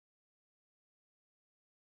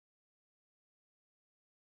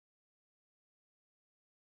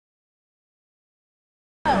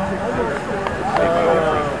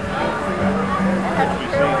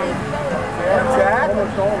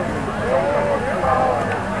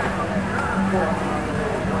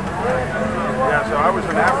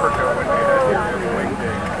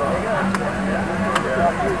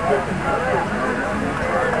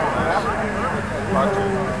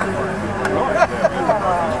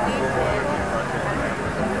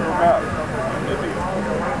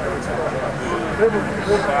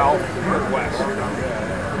south, and west.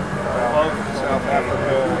 South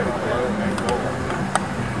Africa,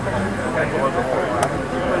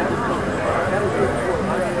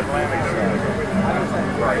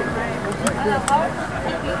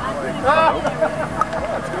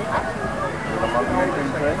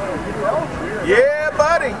 yeah,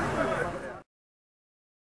 buddy.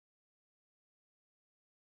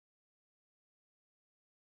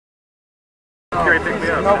 Gary picked me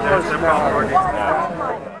up. No problem.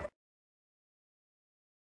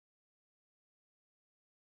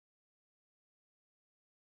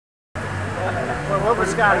 What was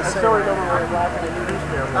Scotty saying?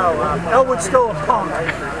 Oh, Elwood's still a punk.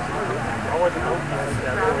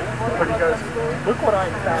 But he goes, look what I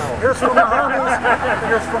found. Here's from the homies.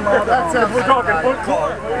 Here's from all the We're talking book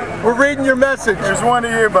club. We're reading your message. There's one to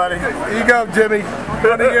you, buddy. Here you go, Jimmy.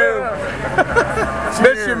 One to you.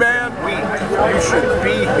 Miss you, man. You should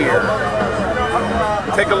be here.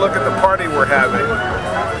 Take a look at the party we're having.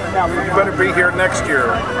 You better be here next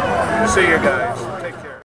year. See you guys. Take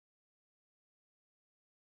care.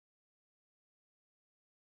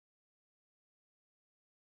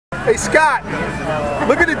 Hey, Scott,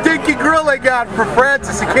 look at the dinky grill they got for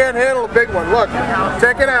Francis. He can't handle a big one. Look,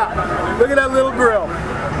 check it out. Look at that little grill.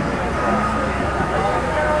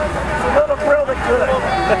 It's a little grill that could.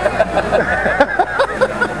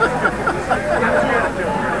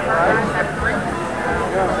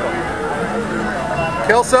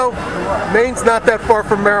 Kelso, Maine's not that far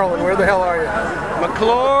from Maryland. Where the hell are you?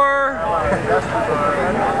 McClure.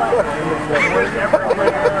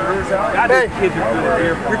 Hey,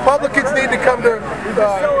 Republicans need to come to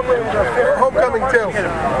homecoming too.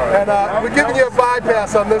 And we're giving you a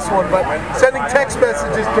bypass on this one, but sending text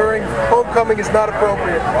messages during homecoming is not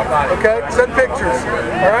appropriate. Okay? Send pictures.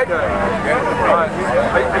 All right?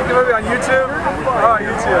 Are you going to be on YouTube? Oh,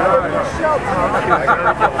 YouTube. All right.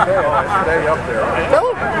 Stay up there. Tell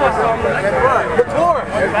him. McClure.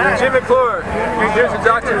 Jim McClure. Here's your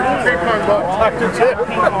doctor. Dr. Jim.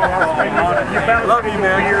 Love you,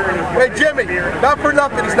 man. Hey, Jimmy, not for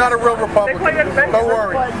nothing, he's not a real Republican. Don't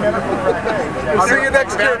worry. We'll see you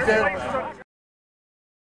next year, Jim.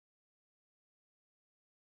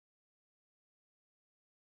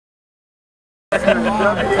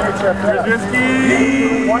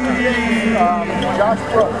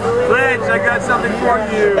 Pledge, I got something for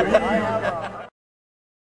you.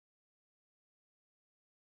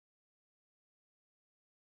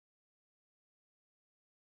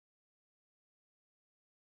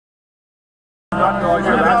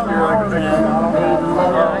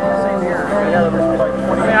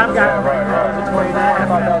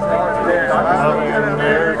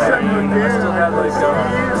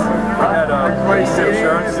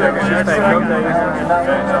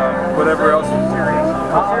 Whatever else. I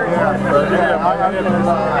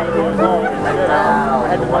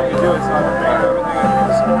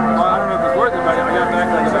don't know if it's worth it, but I got back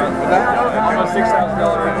like about almost $6,000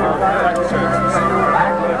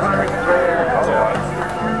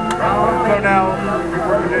 So now,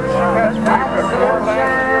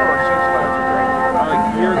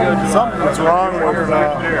 something's wrong with a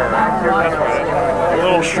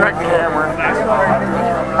little Shrek camera.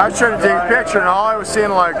 I was trying to take a picture and all I was seeing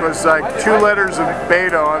was like 2 letters of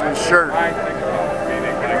beta on his shirt. I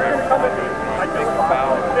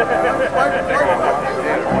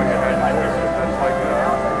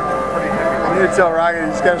need to tell Rocket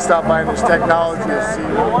he's got to stop buying this technology.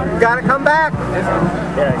 You gotta come back.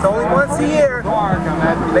 It's only once a year.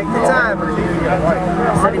 Make the time.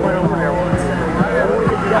 Said he went over there once.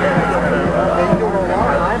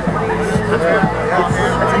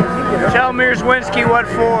 Tell Mierzwinski what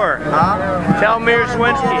for. Tell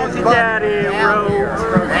Mierzwinski. Daddy wrote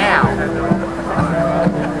now.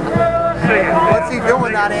 What's he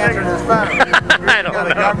doing not answering his phone? I don't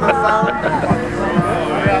know. Government phone?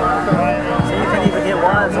 So you can even get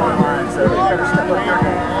wires online, so you better step up your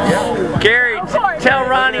game. Gary, tell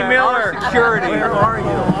Ronnie Miller. Security. Where are you?